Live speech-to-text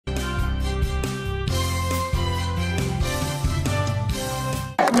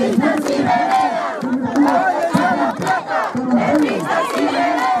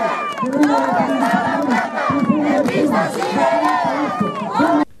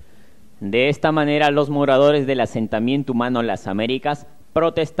De esta manera, los moradores del asentamiento humano Las Américas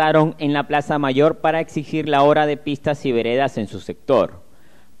protestaron en la Plaza Mayor para exigir la obra de pistas y veredas en su sector.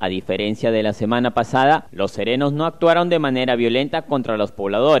 A diferencia de la semana pasada, los serenos no actuaron de manera violenta contra los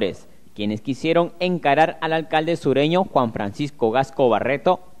pobladores, quienes quisieron encarar al alcalde sureño Juan Francisco Gasco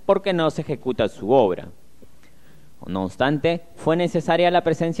Barreto porque no se ejecuta su obra. No obstante, fue necesaria la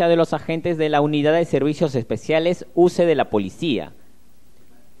presencia de los agentes de la Unidad de Servicios Especiales UCE de la policía,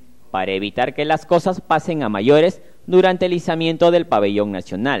 para evitar que las cosas pasen a mayores durante el izamiento del pabellón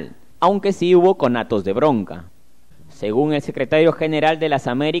nacional, aunque sí hubo conatos de bronca. Según el secretario general de Las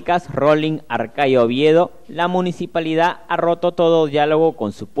Américas, Arcaya Oviedo, la municipalidad ha roto todo diálogo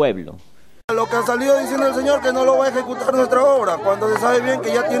con su pueblo. Lo que ha salido diciendo el señor que no lo va a ejecutar nuestra obra, cuando se sabe bien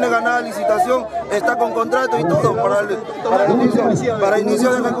que ya tiene ganada licitación, está con contrato y todo para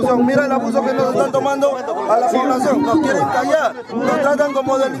inicio de ejecución. Mira el abuso que nos están tomando a la población, nos quieren callar, nos tratan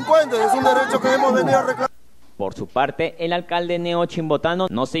como delincuentes, es un derecho que hemos venido a reclamar. Por su parte, el alcalde neochimbotano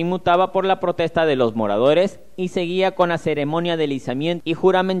no se inmutaba por la protesta de los moradores y seguía con la ceremonia de izamiento y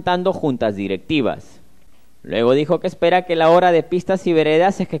juramentando juntas directivas. Luego dijo que espera que la obra de pistas y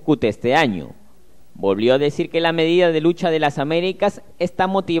veredas se ejecute este año. Volvió a decir que la medida de lucha de Las Américas está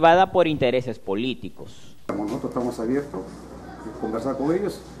motivada por intereses políticos. Nosotros estamos abiertos a conversar con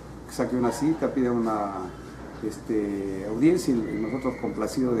ellos, que saquen una cita, pidan una audiencia y nosotros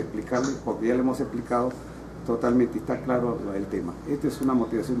complacidos de explicarles, porque ya le hemos explicado totalmente, está claro el tema. Esta es una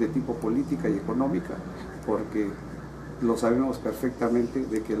motivación de tipo política y económica, porque lo sabemos perfectamente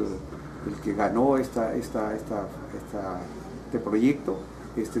de que el que ganó este proyecto,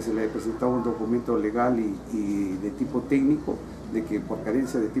 se le presentaba un documento legal y de tipo técnico, de que por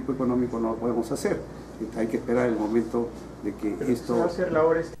carencia de tipo económico no lo podemos hacer. Hay que esperar el momento de que esto...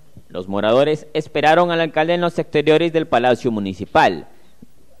 Los moradores esperaron al alcalde en los exteriores del Palacio Municipal.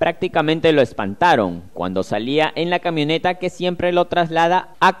 Prácticamente lo espantaron cuando salía en la camioneta que siempre lo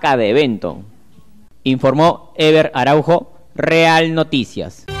traslada a cada evento. Informó Ever Araujo, Real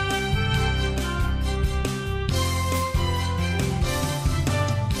Noticias.